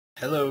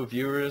Hello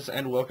viewers,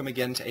 and welcome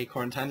again to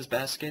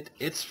AcornTimesBasket.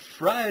 It's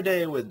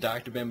Friday with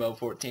Dr. Bimbo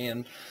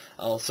 14,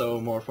 also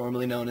more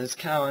formally known as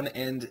Cowan,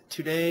 and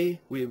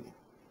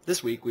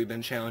this week we've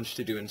been challenged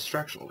to do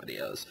instructional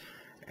videos,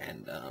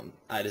 and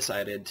I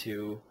decided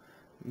to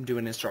do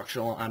an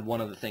instructional on one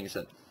of the things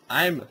that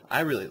I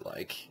really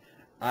like.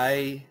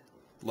 I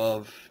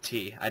love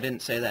tea. I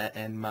didn't say that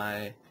in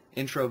my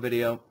intro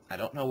video. I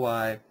don't know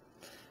why.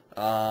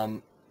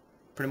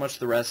 Pretty much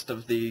the rest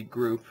of the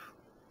group,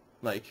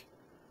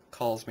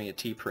 calls me a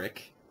tea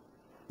prick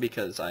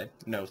because I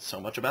know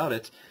so much about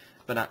it,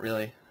 but not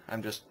really.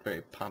 I'm just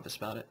very pompous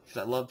about it because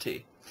I love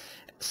tea.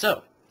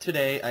 So,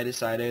 today I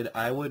decided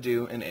I would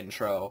do an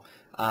intro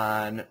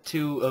on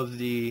two of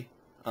the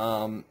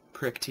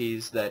prick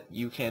teas that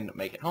you can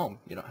make at home.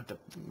 You don't have to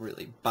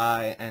really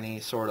buy any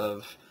sort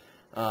of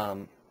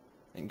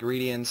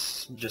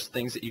ingredients, just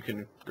things that you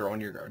can grow in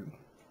your garden.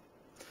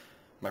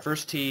 My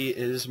first tea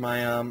is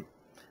my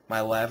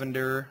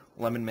lavender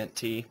lemon mint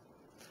tea.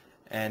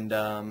 And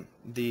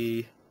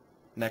the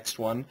next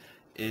one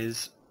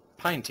is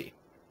pine tea.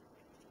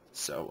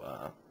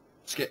 So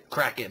let's get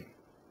cracking.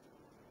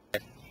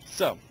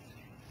 So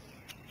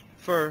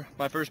for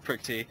my first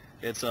prick tea,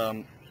 it's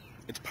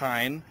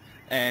pine,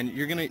 and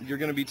you're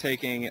gonna be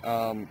taking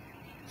the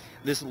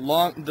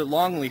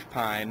longleaf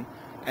pine,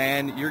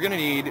 and you're gonna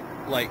need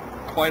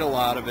quite a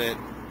lot of it.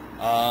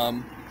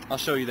 I'll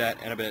show you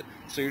that in a bit.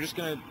 So you're just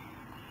gonna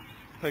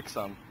pick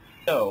some.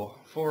 So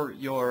for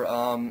your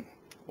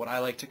what I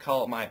like to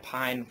call my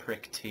pine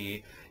prick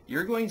tea,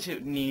 you're going to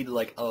need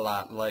a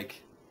lot,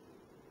 like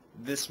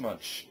this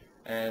much,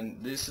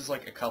 and this is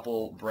like a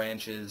couple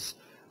branches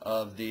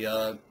of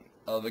the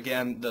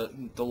again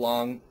the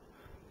long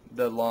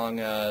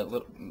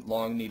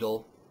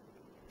needle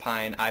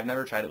pine. I've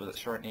never tried it with a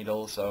short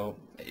needle, so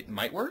it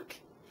might work.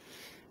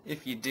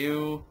 If you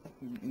do,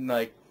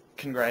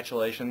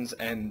 congratulations,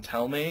 and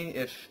tell me.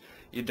 If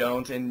you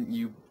don't and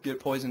you get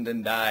poisoned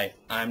and die,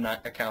 I'm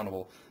not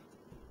accountable.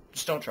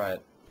 Just don't try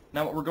it.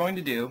 Now what we're going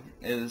to do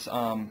is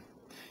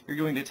you're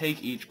going to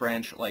take each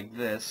branch like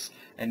this,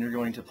 and you're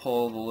going to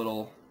pull the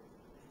little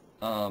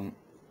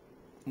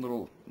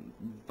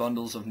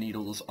bundles of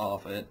needles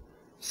off it.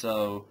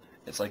 So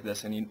it's like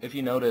this, and if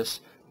you notice,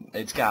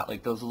 it's got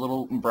those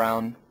little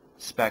brown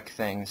speck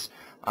things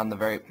on the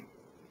very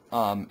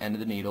end of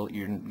the needle.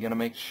 You're gonna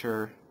make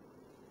sure,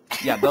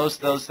 yeah, those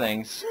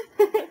things.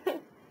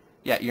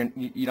 Yeah,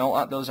 you don't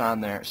want those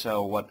on there.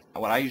 So what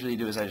I usually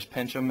do is I just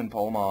pinch them and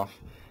pull them off,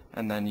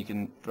 and then you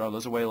can throw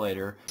those away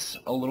later. It's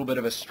a little bit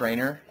of a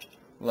strainer,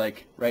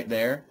 right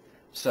there,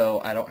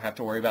 so I don't have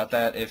to worry about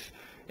that. If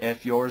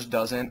yours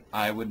doesn't,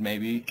 I would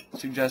maybe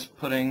suggest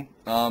putting,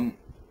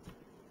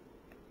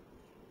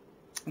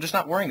 just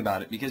not worrying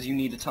about it, because you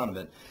need a ton of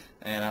it,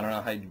 and I don't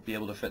know how you'd be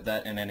able to fit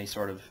that in any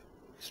sort of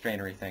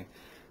strainery thing.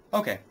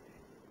 Okay,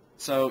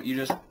 so you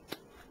just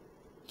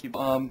keep,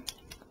 I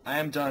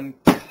am done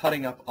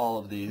cutting up all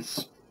of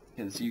these,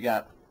 because you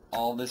got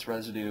all this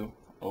residue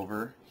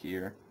over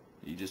here.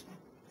 You just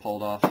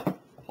pulled off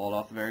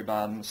the very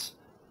bottoms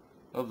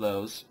of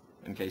those,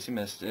 in case you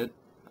missed it.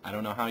 I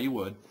don't know how you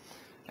would.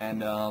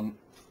 And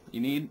you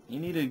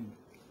need a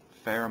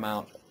fair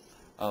amount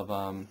of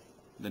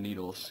the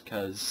needles,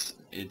 because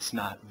it's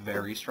not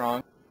very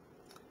strong.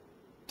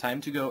 Time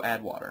to go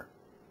add water.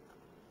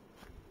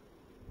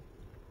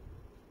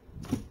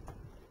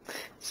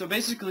 So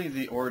basically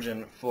the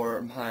origin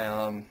for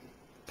my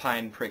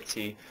pine prick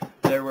tea,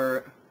 there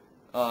were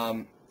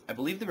I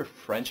believe there were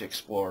French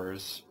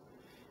explorers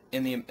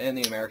in the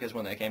Americas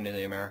when they came to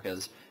the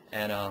Americas,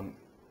 and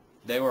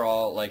they were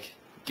all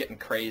getting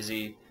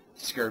crazy,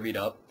 scurvied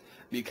up,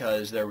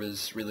 because there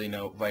was really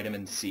no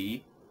vitamin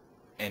C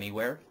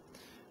anywhere.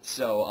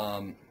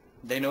 So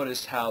they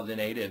noticed how the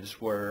natives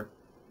were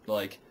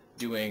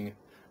doing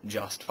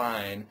just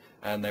fine,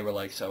 and they were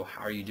like, so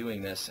how are you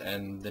doing this?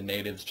 And the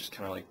natives just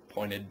kind of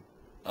pointed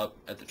up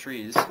at the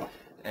trees,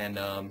 and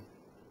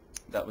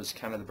that was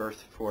kind of the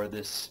birth for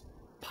this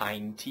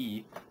pine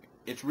tea.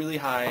 It's really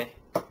high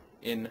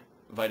in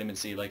vitamin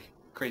C,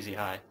 crazy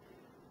high,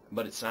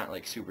 but it's not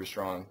super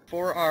strong.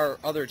 For our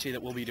other tea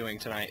that we'll be doing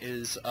tonight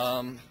is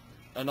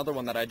another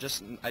one that I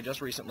just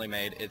recently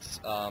made.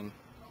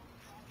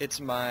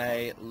 It's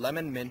my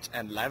lemon mint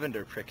and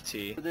lavender prick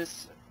tea. For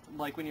this,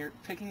 when you're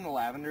picking the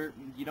lavender,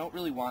 you don't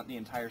really want the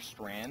entire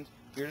strand.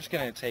 You're just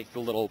gonna take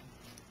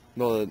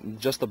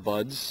just the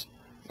buds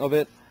of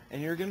it,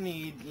 and you're gonna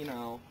need,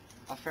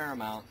 a fair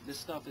amount. This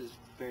stuff is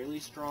fairly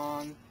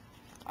strong.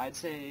 I'd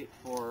say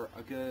for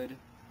a good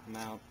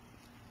amount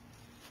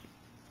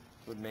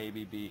would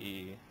maybe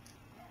be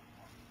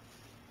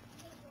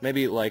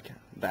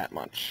that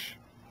much.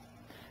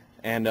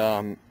 And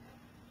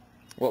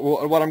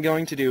what I'm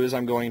going to do is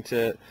I'm going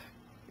to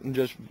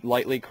just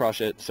lightly crush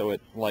it so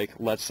it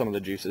lets some of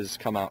the juices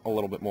come out a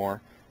little bit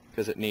more,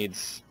 because it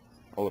needs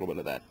a little bit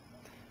of that.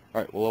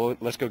 Alright, well,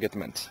 let's go get the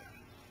mint.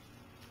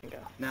 Okay.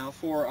 Now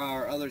for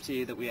our other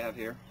tea that we have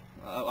here,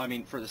 I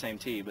mean for the same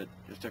tea, but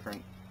just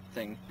different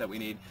thing that we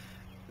need,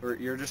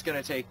 you're just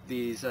going to take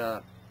these,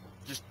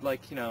 just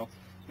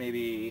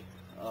maybe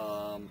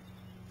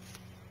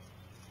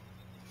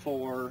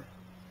 4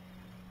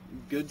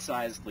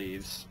 good-sized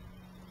leaves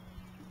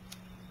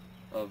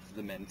of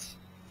the mint,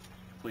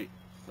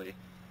 completely,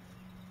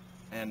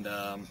 and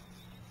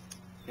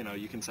you know,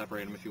 you can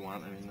separate them if you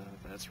want. I mean,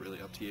 that's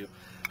really up to you.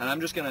 And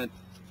I'm just gonna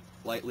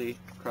lightly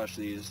crush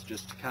these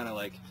just to kind of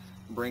like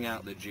bring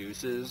out the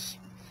juices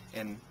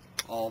and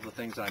all the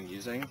things I'm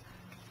using,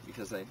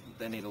 because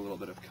they need a little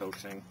bit of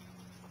coaxing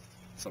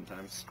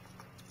sometimes.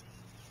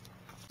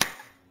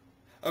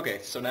 Okay,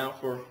 so now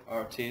for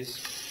our teas,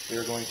 we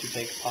are going to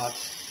take a pot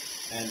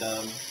and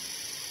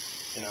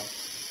you know,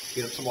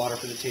 heat up some water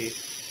for the tea.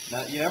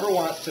 Now, you never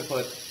want to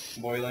put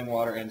boiling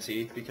water in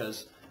tea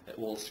because it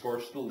will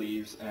scorch the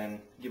leaves and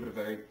give it a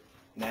very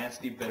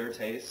nasty, bitter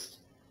taste.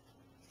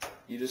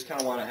 You just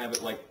kind of want to have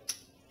it like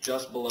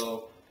just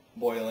below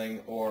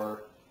boiling,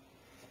 or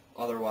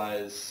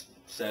otherwise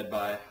said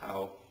by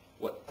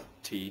what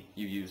tea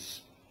you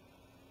use.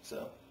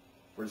 So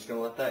we're just going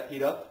to let that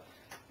heat up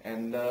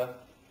and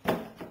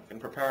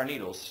prepare our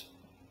needles.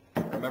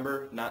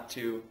 Remember not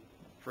to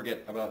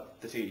forget about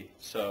the tea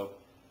so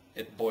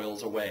it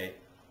boils away.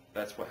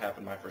 That's what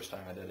happened my first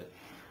time I did it.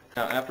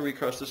 Now after we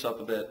crush this up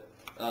a bit,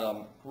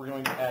 we're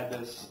going to add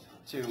this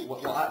to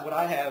what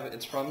I have.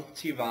 It's from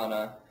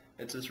Tivana.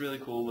 It's this really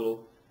cool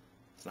little,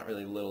 it's not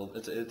really little,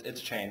 it's a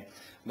chain,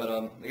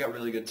 but they got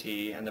really good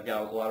tea, and they've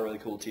got a lot of really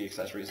cool tea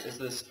accessories. It's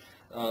this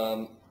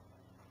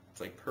it's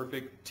like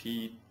perfect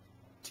tea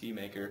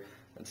maker.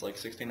 It's like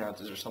 16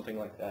 ounces or something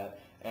like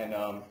that, and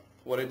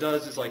what it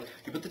does is, like,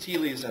 you put the tea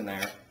leaves in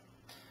there,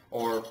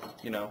 or,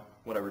 you know,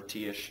 whatever,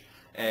 tea-ish,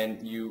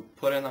 and you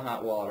put it in the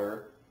hot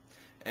water,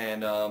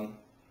 and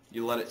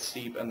you let it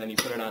steep, and then you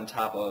put it on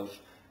top of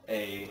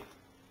a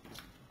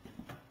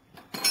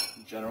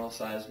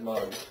general-sized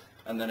mug,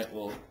 and then it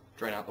will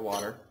drain out the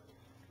water.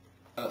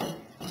 We're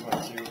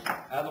going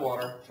to add the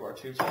water to our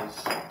 2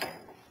 teas,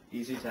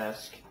 easy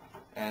task,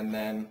 and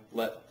then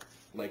let,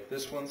 like,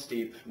 this one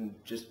steep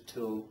just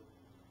till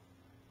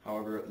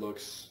however it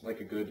looks like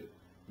a good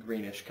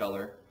greenish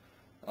color,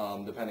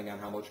 depending on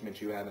how much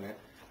mint you have in it.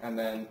 And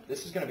then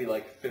this is going to be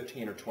like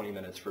 15 or 20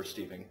 minutes for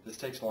steeping. This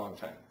takes a long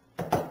time.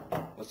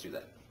 Let's do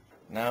that.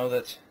 Now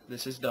that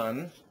this is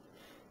done,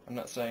 I'm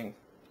not saying,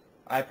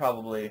 I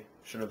probably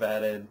should have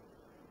added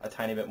a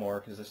tiny bit more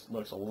because this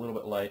looks a little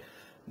bit light,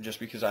 just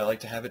because I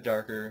like to have it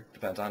darker.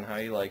 Depends on how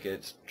you like it,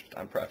 it's just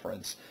on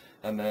preference.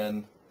 And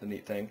then the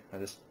neat thing, I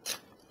just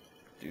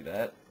do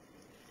that.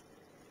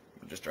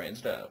 It just drains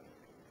it out.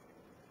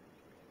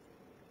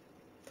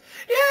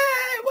 Yay!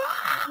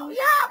 Wow!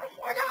 Yeah! Oh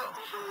my god!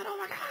 Oh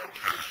my god!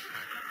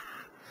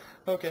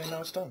 Okay,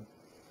 now it's done.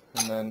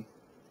 And then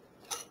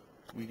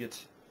we get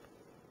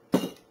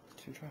to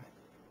try.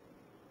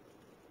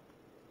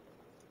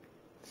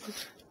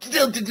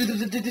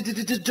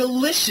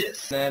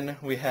 Delicious! Then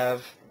we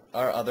have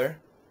our other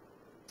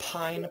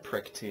pine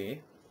prick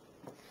tea,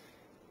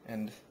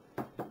 and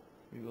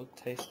we will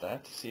taste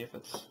that to see if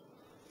it's...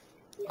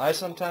 I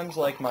sometimes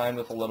like mine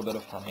with a little bit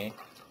of honey.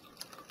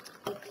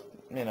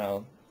 You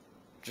know,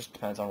 just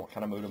depends on what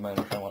kind of mood I'm in,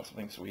 if I want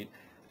something sweet.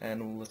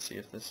 And let's see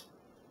if this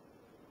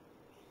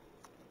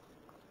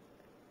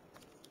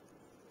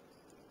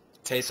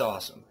tastes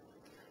awesome.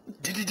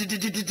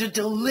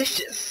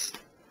 Delicious!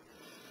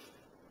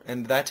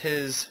 And that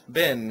has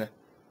been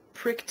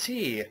Prick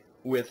Tea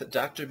with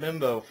Dr.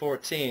 Bimbo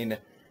 14.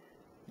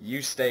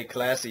 You stay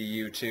classy,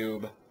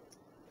 YouTube.